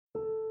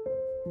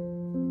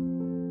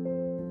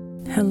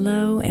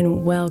Hello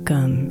and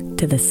welcome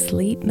to the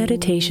Sleep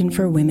Meditation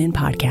for Women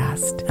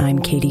podcast. I'm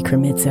Katie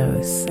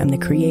Kremitzos. I'm the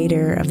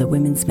creator of the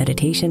Women's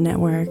Meditation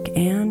Network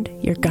and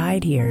your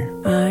guide here.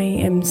 I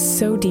am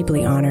so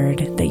deeply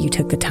honored that you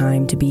took the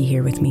time to be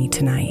here with me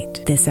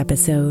tonight. This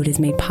episode is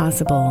made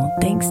possible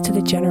thanks to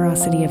the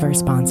generosity of our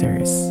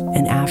sponsors.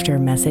 And after a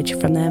message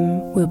from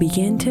them, we'll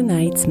begin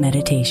tonight's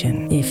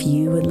meditation. If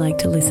you would like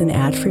to listen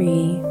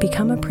ad-free,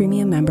 become a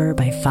premium member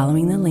by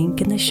following the link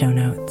in the show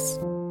notes.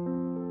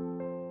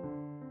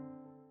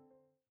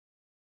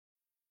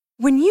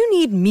 When you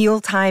need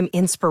mealtime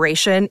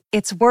inspiration,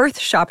 it's worth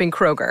shopping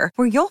Kroger,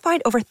 where you'll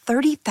find over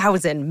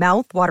 30,000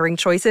 mouth-watering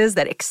choices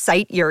that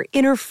excite your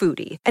inner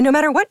foodie. And no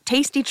matter what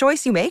tasty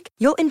choice you make,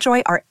 you'll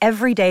enjoy our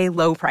everyday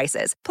low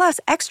prices, plus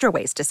extra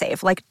ways to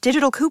save, like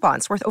digital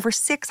coupons worth over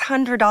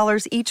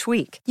 $600 each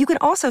week. You can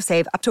also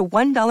save up to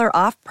 $1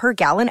 off per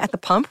gallon at the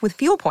pump with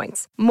fuel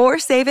points. More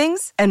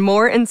savings and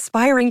more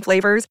inspiring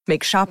flavors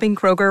make shopping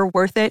Kroger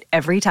worth it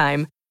every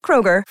time.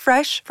 Kroger,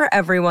 fresh for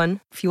everyone.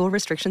 Fuel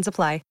restrictions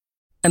apply.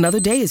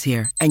 Another day is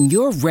here, and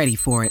you're ready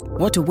for it.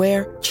 What to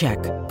wear? Check.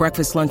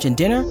 Breakfast, lunch, and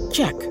dinner?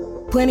 Check.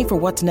 Planning for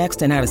what's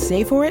next and how to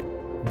save for it?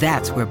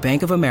 That's where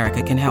Bank of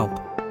America can help.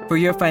 For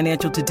your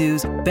financial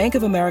to-dos, Bank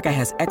of America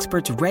has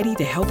experts ready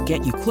to help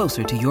get you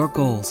closer to your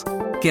goals.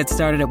 Get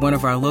started at one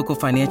of our local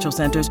financial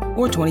centers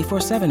or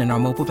 24/7 in our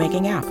mobile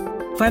banking app.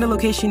 Find a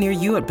location near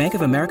you at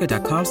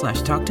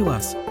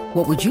bankofamerica.com/talktous.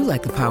 What would you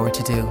like the power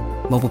to do?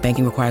 Mobile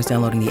banking requires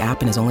downloading the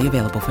app and is only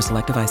available for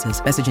select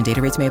devices. Message and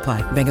data rates may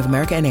apply. Bank of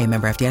America N.A.,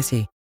 member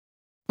FDIC.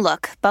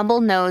 Look,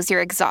 Bumble knows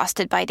you're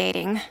exhausted by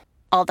dating.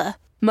 All the,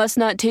 must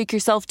not take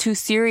yourself too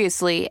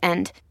seriously,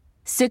 and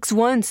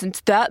 6'1"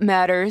 since that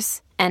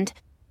matters, and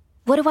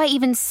what do I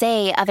even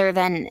say other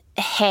than,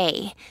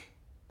 hey?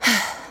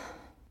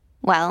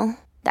 Well,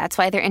 that's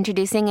why they're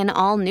introducing an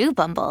all-new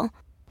Bumble,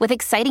 with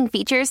exciting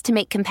features to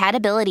make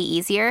compatibility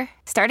easier,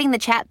 starting the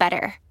chat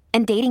better,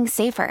 and dating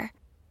safer.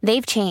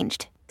 They've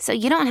changed, so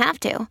you don't have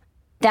to.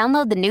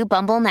 Download the new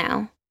Bumble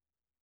now.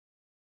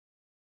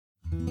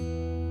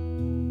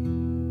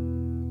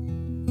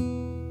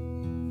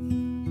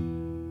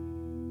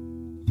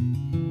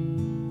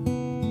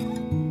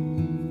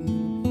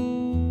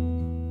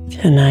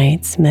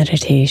 Tonight's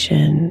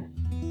meditation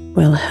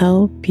will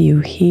help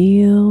you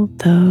heal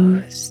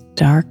those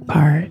dark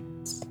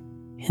parts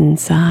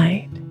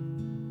inside,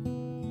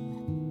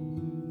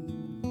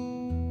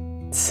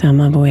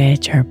 some of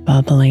which are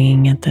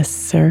bubbling at the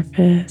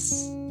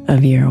surface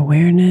of your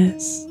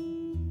awareness,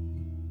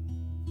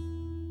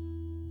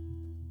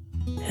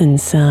 and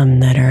some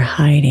that are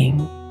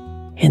hiding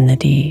in the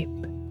deep.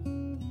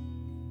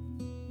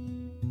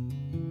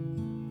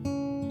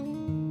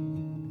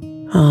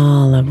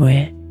 All of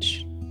which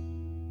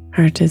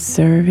are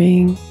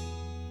deserving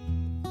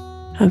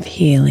of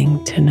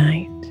healing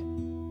tonight.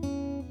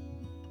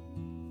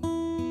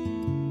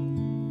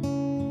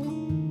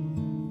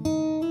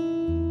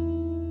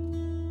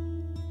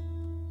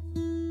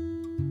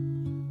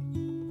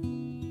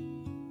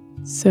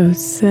 So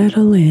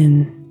settle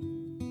in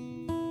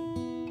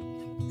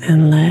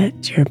and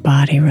let your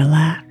body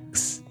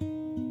relax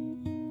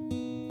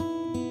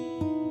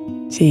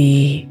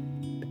deep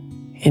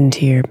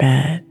into your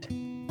bed.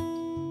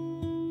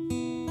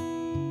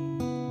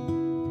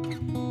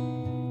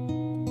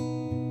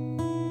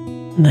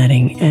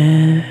 Letting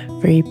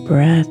every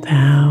breath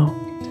out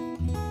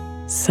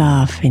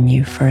soften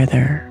you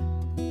further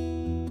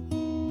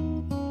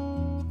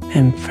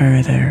and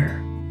further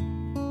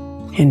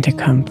into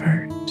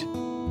comfort.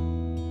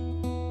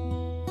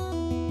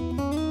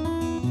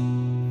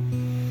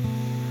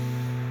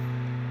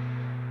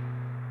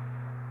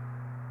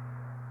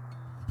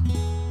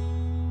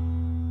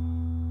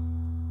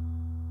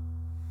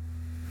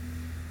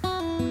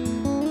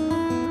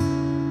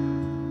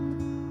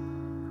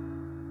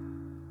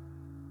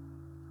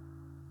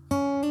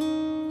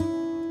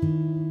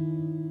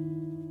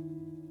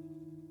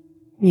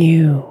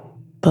 You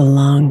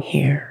belong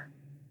here,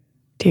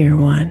 dear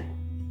one,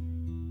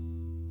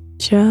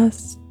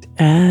 just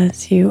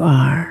as you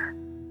are.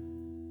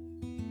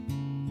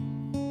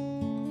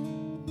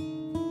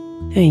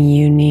 A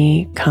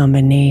unique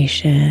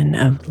combination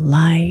of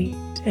light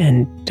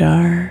and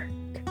dark,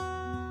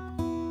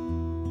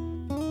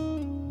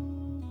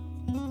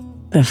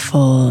 the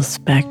full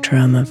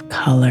spectrum of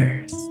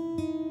colors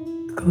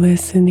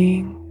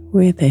glistening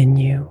within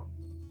you.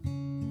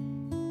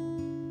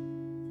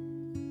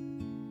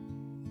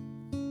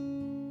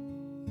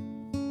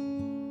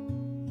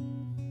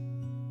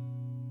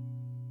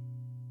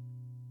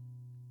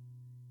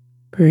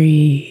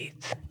 Breathe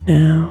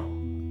now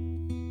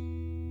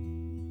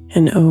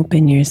and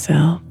open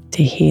yourself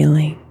to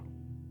healing.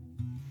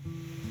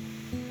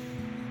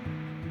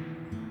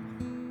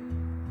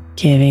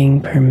 Giving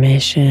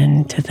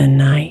permission to the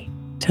night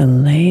to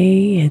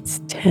lay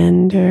its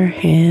tender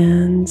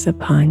hands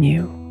upon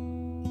you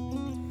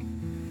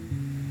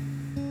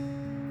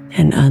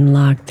and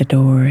unlock the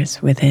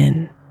doors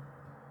within.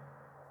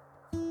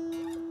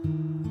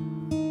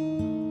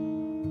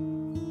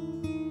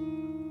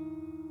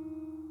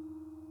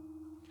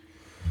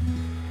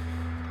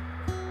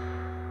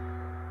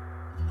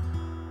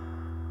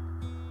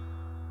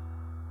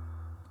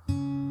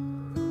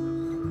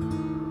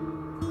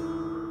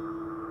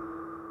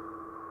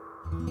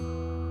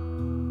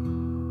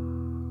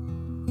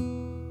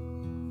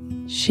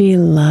 She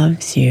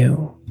loves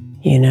you,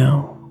 you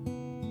know.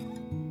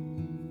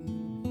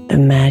 The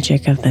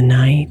magic of the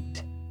night,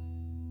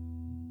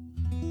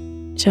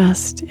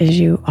 just as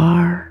you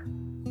are,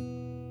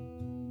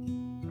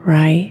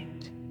 right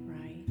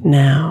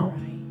now.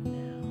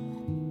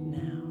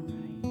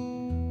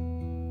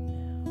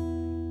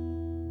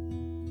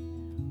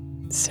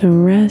 So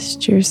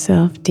rest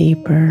yourself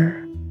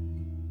deeper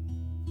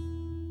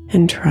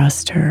and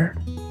trust her.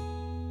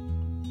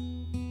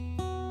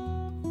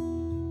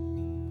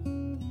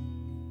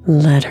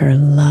 Let her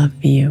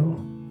love you.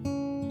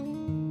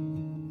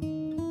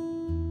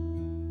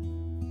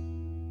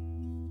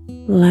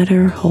 Let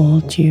her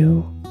hold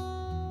you.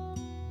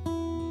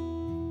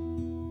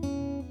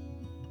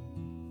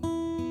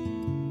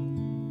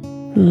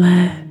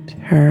 Let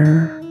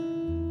her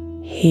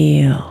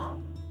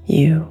heal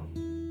you.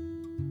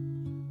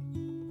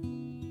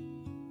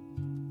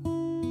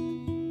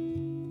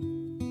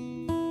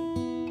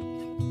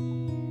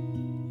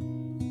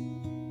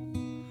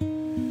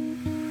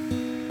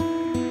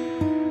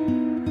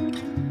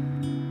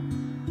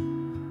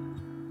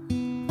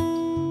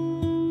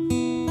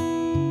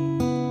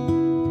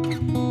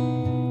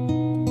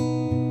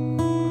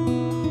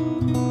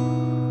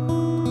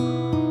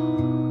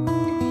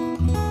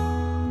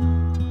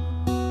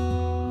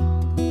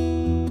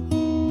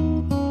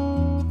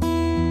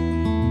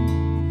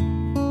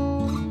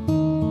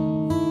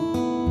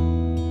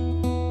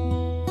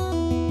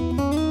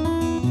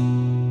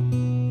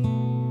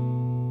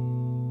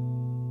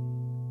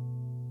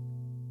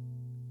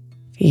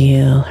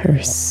 Feel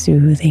her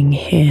soothing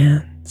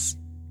hands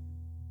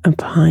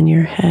upon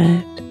your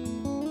head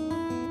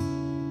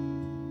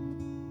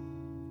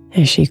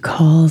as she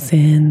calls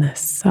in the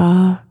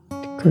soft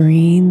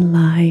green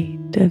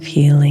light of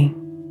healing.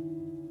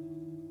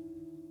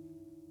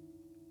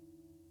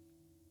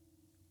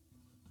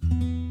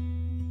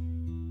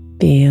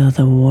 Feel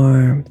the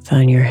warmth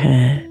on your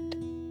head.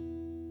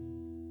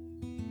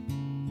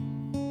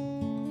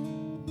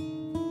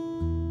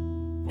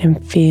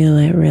 And feel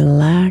it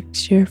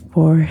relax your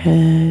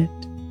forehead,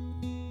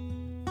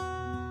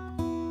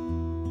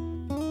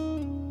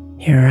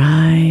 your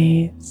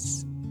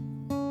eyes,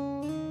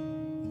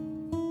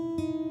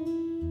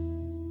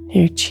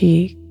 your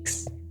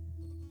cheeks,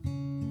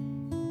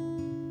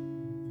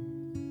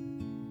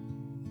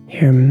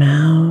 your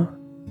mouth,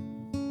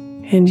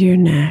 and your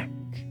neck.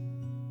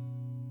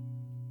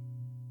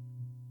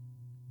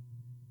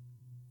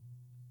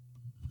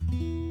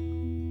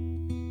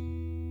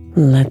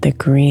 Let the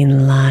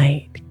green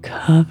light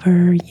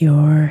cover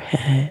your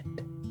head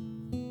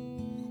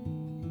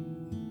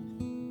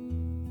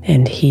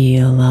and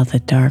heal all the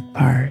dark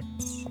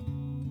parts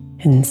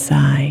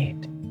inside.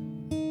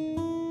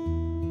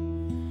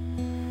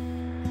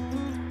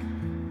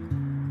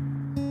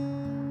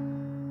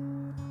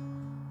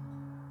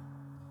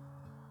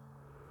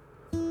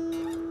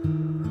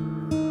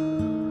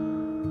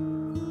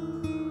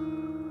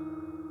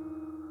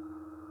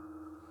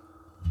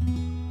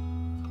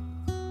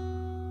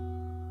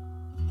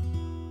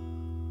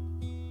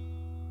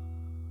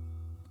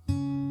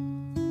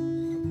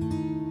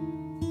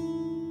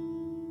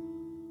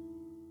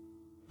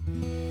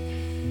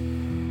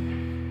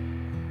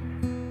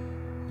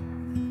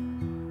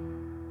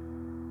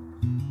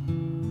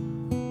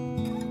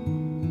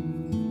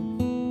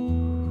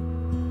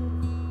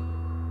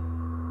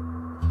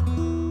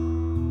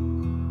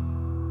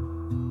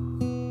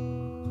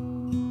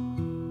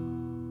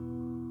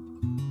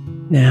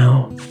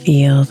 Now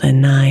feel the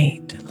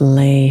night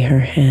lay her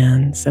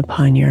hands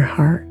upon your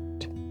heart,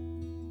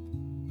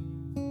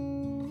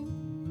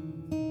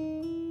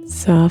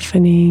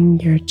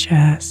 softening your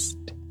chest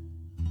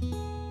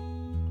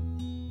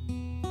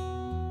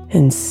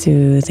and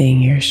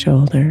soothing your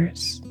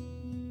shoulders.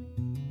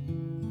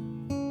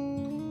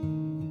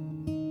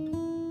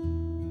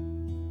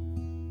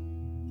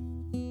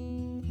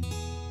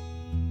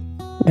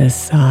 The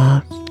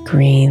soft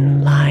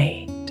green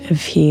light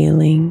of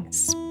healing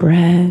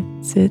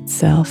spreads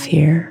itself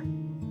here,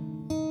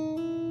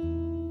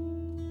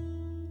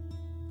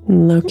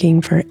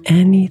 looking for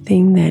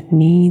anything that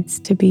needs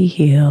to be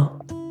healed.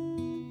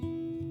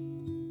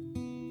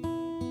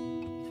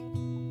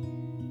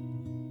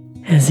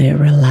 As it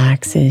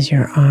relaxes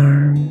your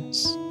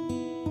arms,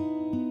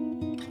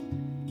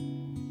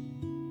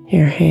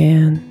 your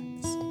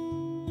hands,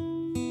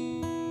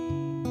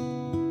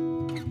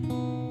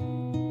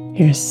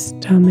 your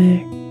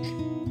stomach,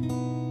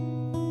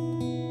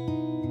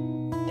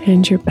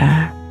 and your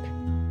back.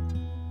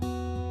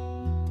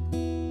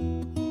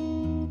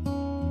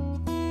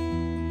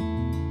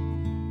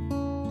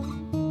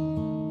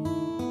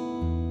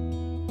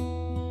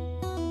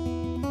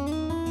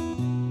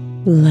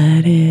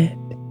 Let it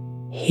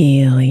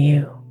heal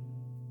you.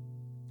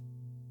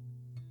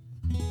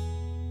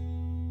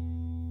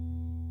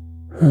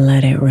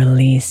 Let it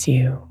release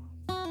you.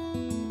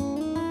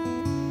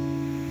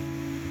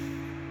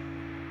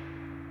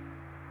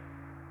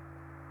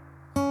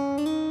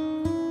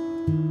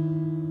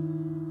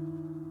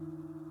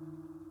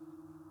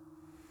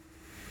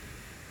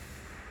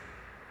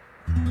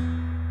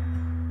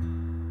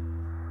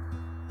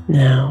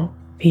 Now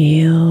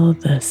feel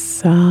the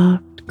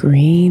soft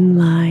green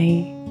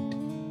light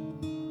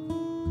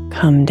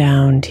come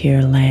down to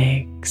your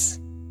legs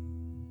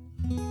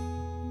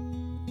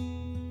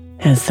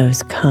as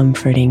those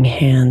comforting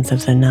hands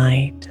of the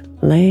night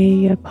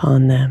lay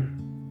upon them.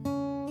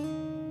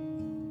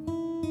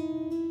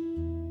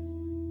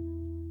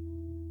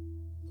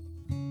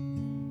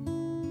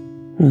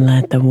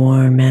 Let the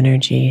warm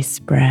energy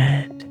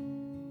spread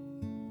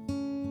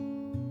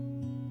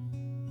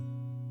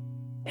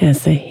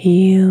as the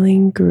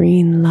healing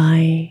green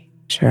light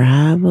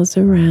travels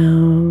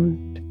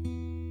around,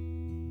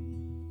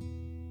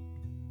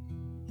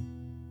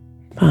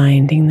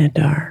 finding the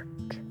dark,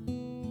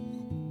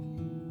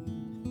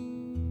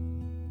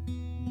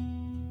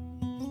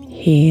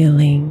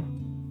 healing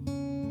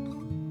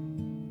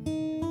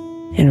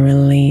and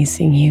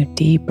releasing you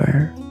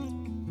deeper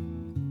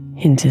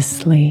into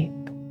sleep.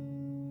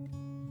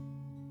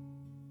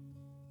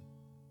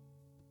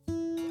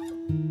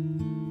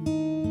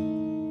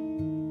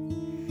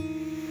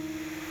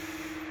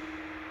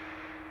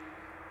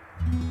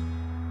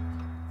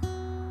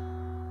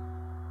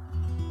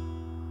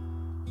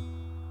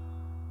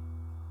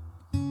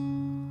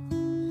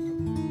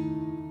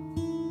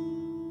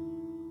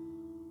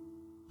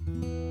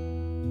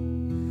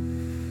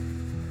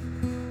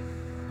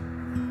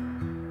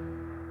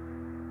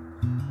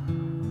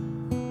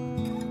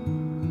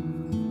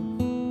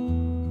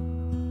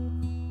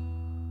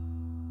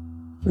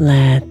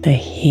 Let the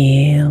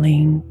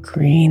healing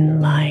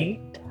green light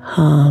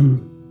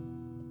hum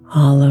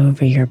all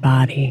over your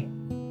body,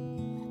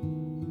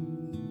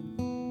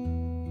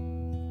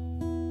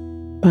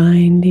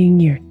 finding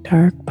your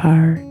dark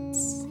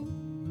parts,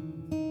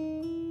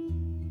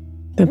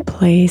 the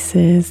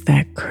places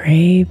that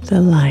crave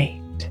the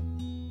light,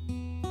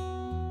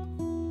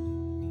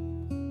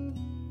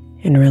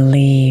 and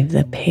relieve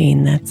the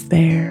pain that's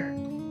there.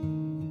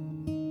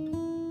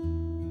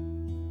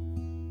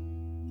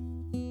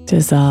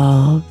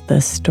 Dissolve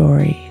the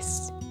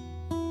stories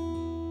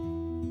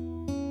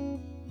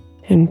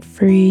and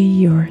free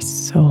your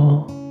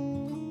soul.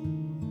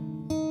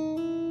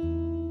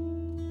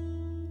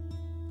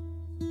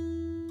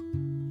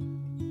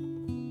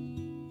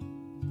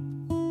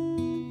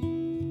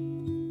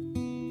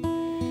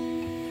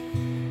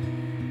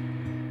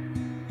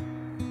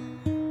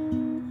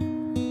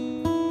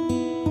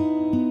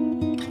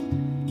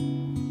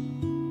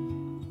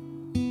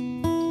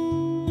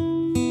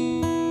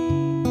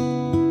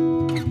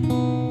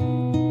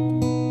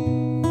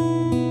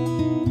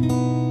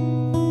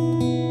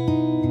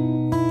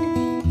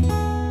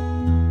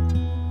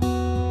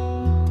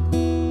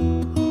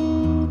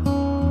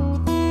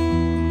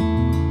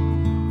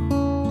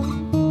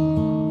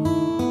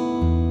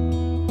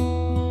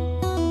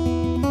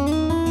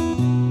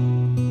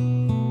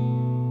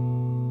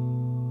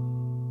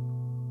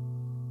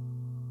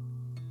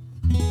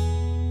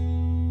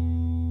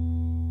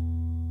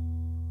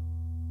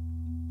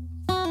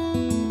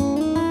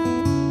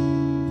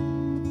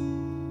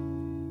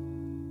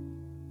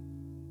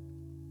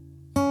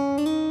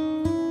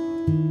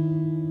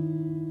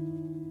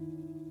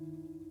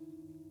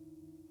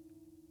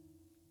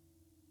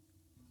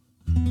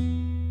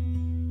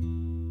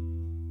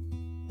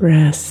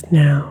 Rest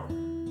now,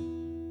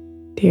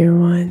 dear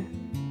one,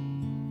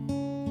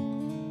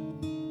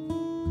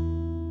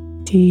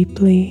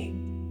 deeply,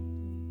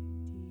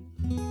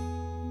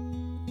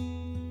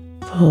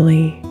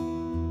 fully,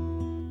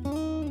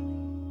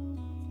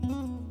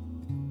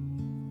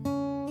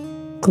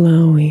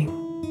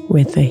 glowing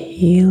with the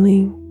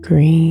healing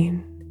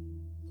green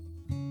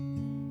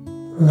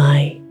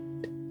light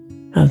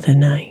of the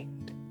night.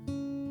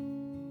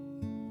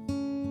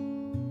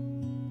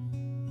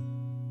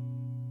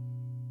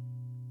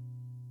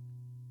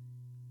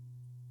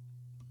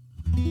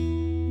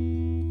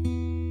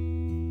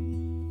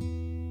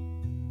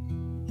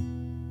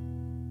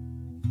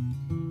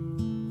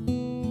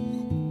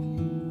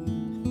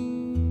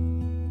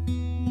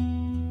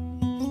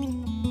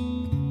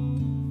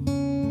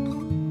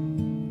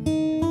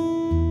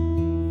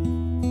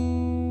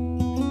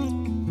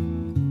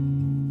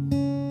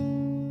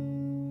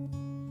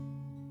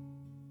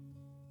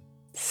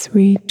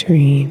 Sweet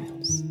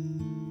dreams,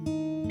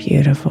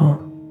 beautiful.